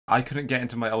I couldn't get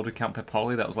into my old account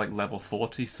Peppoli that was like level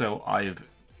 40, so I've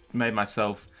made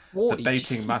myself the 40,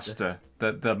 baiting Jesus. master.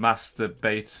 The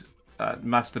masturbating.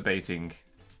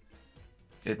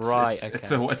 It's, Right,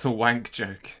 it's a wank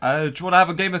joke. Do you want to have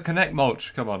a game of Connect,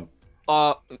 Mulch? Come on.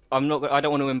 I'm not. I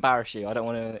don't want to embarrass you. I don't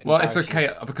want to. Well, it's okay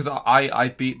because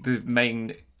I beat the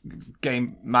main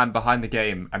game man behind the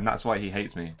game, and that's why he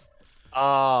hates me.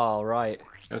 Oh, right.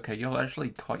 Okay, you're actually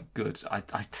quite good. I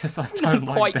don't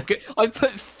like Quite this. good. I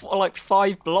put like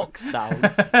 5 blocks down.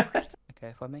 Okay,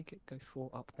 if I make it go 4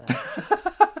 up there,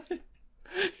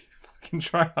 Fucking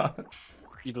try hard.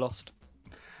 you've lost.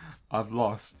 I've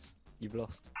lost. You've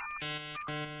lost.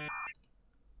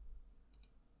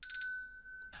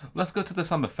 Let's go to the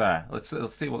summer fair. Let's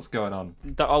see what's going on.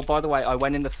 Oh, by the way, I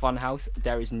went in the fun house.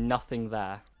 There is nothing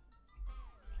there.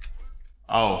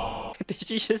 Oh. Did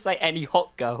you just say any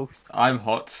hot girls? I'm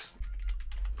hot.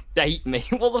 Date me.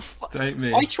 What the fuck? Date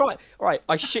me. I tried. Right,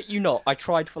 I shit you not. I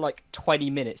tried for like 20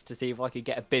 minutes to see if I could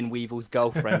get a binweevils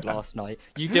girlfriend last night.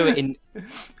 You do it in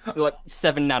like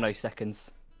 7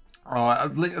 nanoseconds. Oh,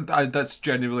 that's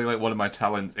genuinely like one of my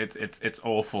talents. It's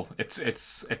awful.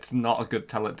 It's not a good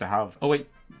talent to have. Oh wait,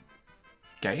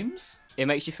 games? It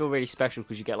makes you feel really special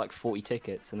because you get like 40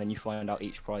 tickets, and then you find out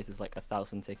each prize is like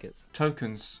 1,000 tickets.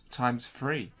 Tokens times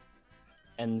 3.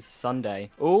 And Sunday.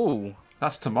 Ooh.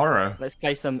 That's tomorrow. Let's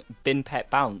play some bin pet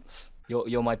bounce.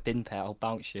 You're my bin pet. I'll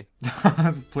bounce you.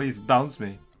 Please bounce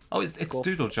me. Oh, it's Score.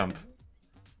 Doodle Jump.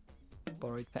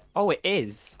 Borrowed pet. Oh, it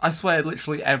is. I swear,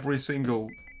 literally every single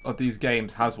of these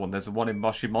games has one. There's one in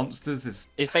Moshi Monsters.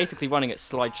 It's basically running at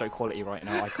slideshow quality right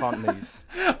now. I can't move.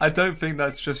 I don't think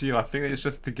that's just you. I think it's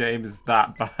just the game is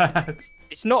that bad.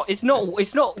 It's not.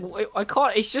 I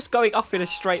can't. It's just going up in a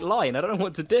straight line. I don't know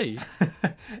what to do.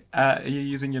 Are you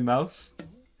using your mouse?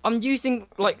 I'm using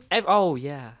like. Oh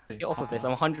yeah. Get off of this.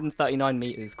 I'm 139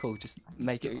 meters. Cool. Just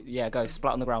make it. Yeah. Go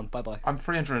splat on the ground. Bye bye. I'm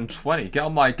 320. Get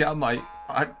on my.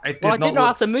 I didn't know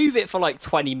how to move it for like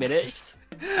 20 minutes.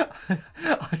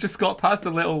 I just got past a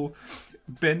little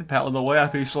bin pet on the way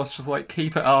up. He's just like,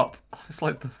 keep it up. It's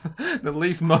like the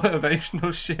least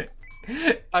motivational shit.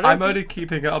 I'm only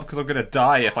keeping it up because I'm gonna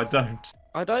die if I don't.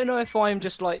 I don't know if I'm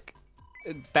just like,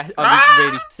 I'm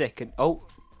really sick and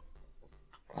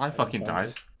I fucking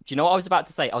died. Do you know what I was about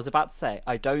to say?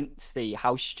 I don't see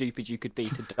how stupid you could be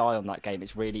to die on that game.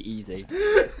 It's really easy.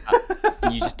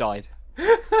 And you just died.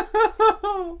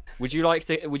 Would you like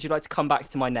to come back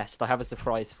to my nest? I have a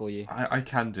surprise for you. I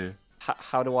can do.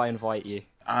 How do I invite you?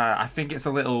 I think it's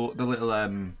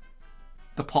the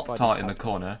pop tart in the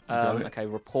corner. Okay,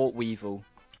 report Weevil.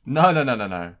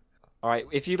 No. All right,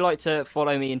 if you'd like to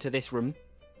follow me into this room.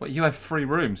 Wait, you have 3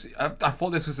 rooms. I thought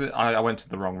this was. I went to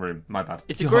the wrong room. My bad.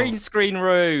 It's a green screen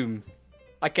room.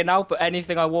 I can now put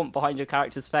anything I want behind your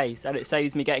character's face, and it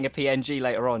saves me getting a PNG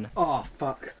later on. Oh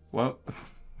fuck. Well,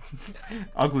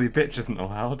 ugly bitch isn't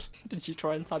allowed. Did you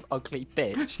try and type ugly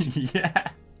bitch? Yeah.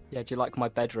 Yeah. Do you like my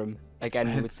bedroom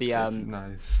again with the It's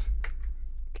nice.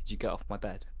 Could you get off my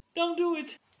bed? Don't do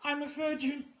it. I'm a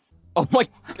virgin. Oh my.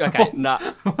 Okay, nah.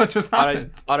 What just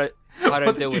happened? I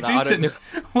don't deal with that.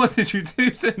 What did you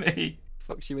do to me?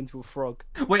 Fucked you into a frog.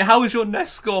 Wait, how is your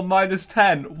nest score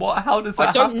 -10? What? How does that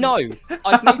I don't happen? know.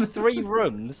 I've made 3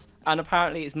 rooms, and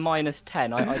apparently it's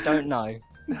 -10. I don't know.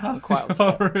 How I'm quite did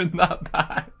upset. I ruin that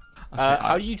bad?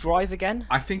 How do you drive again?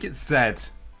 I think it's Z.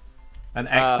 An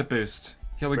X to boost.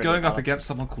 Yeah, we're going up against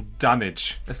someone called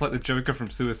Damage. It's like the Joker from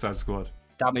Suicide Squad.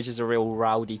 Damage is a real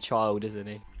rowdy child, isn't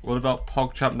he? What about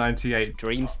PogChamp98?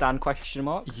 Dream stand question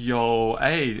mark? Yo,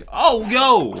 hey. Oh,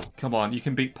 yo! Come on, you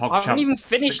can beat PogChamp. I haven't even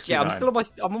finished yet. 69.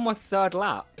 I'm on my 3rd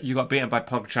lap. You got beaten by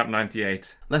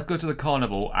PogChamp98. Let's go to the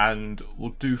carnival and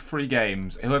we'll do 3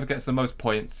 games. Whoever gets the most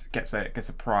points gets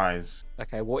a prize.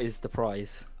 Okay, what is the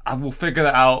prize? And we'll figure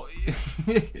that out.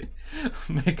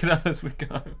 Make it up as we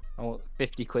go. I want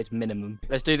 50 quid minimum.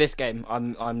 Let's do this game.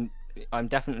 I'm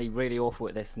definitely really awful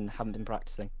at this and haven't been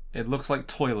practicing. It looks like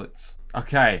toilets.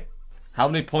 Okay. How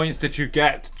many points did you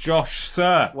get, Josh,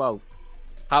 sir? Well,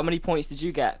 how many points did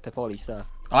you get, Peppoli, sir?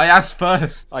 I asked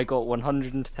first. I got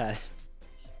 110.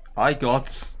 I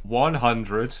got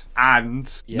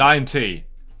 190.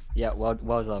 Yeah,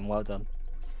 well done.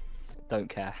 Don't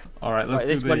care. All right, let's do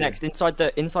this one next. Inside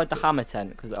the hammer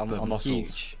tent because I'm muscles.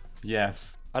 huge.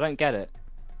 Yes. I don't get it.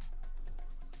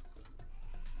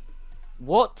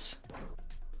 What?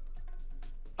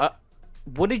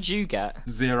 What did you get?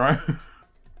 0.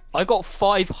 I got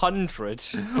 500.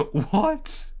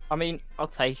 What? I mean, I'll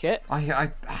take it.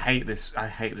 I hate this. I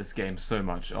hate this game so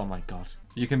much. Oh my god.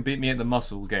 You can beat me at the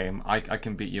muscle game. I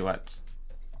can beat you at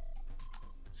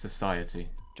society.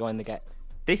 Join the game.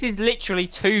 This is literally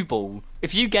 2-ball.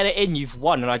 If you get it in, you've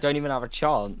won, and I don't even have a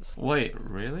chance. Wait,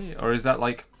 really? Or is that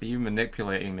like, are you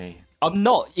manipulating me? I'm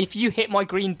not. If you hit my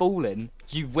green ball in,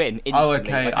 you win instantly. Oh,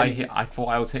 okay. I thought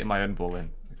I was hitting my own ball in.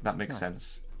 That makes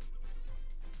sense.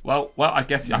 Well, I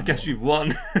guess you've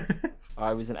won.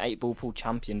 I was an 8-ball pool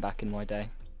champion back in my day.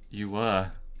 You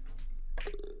were.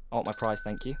 I want my prize,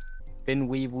 thank you.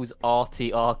 binweevils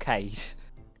Arty Arcade.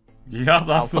 Yeah,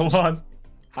 that's the one.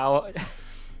 How?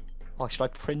 Oh, should I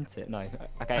print it? No.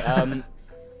 Okay.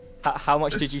 How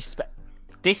much did you spend?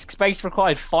 Disk space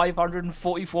required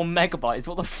 544 megabytes.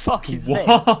 What the fuck is this?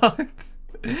 What?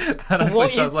 That actually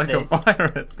What sounds is like this? a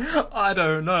virus. I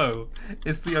don't know.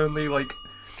 It's the only like,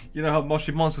 you know how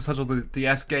Moshi Monsters has all the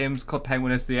DS games, Club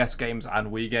Penguin has DS games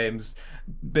and Wii games.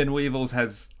 binweevils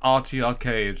has arty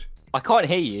Arcade. I can't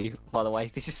hear you, by the way.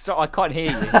 This is so. I can't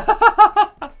hear you.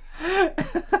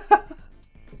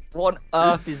 What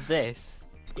on earth is this?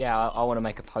 Yeah, I want to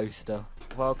make a poster.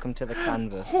 Welcome to the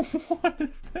canvas. What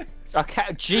is this? Okay,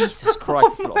 Jesus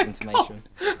Christ, that's a lot of information.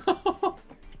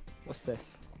 What's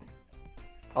this?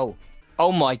 Oh.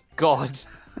 Oh my god.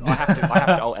 I have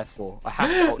to alt F4. I have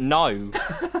to alt. No.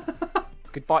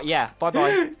 Goodbye. Yeah,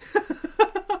 bye-bye.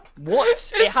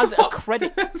 What? It has a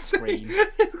credit screen.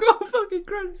 It's got a fucking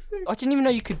credit screen. I didn't even know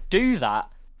you could do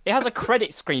that. It has a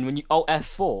credit screen when you alt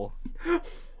F4.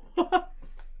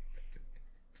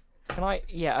 Can I?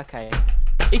 Yeah, okay.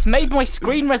 It's made my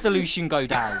screen resolution go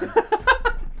down.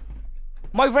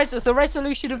 The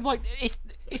resolution of my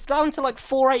it's down to like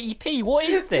 480p. What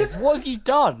is this? What have you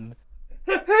done?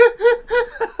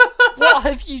 What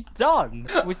have you done?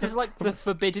 Was this like the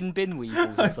forbidden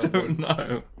binweevils or something? I don't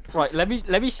know. Right, let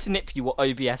me snip you what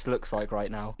OBS looks like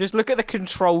right now. Just look at the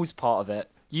controls part of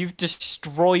it. You've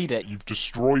destroyed it.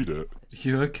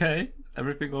 You okay?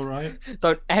 Everything all right?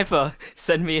 Don't ever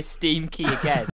send me a Steam key again.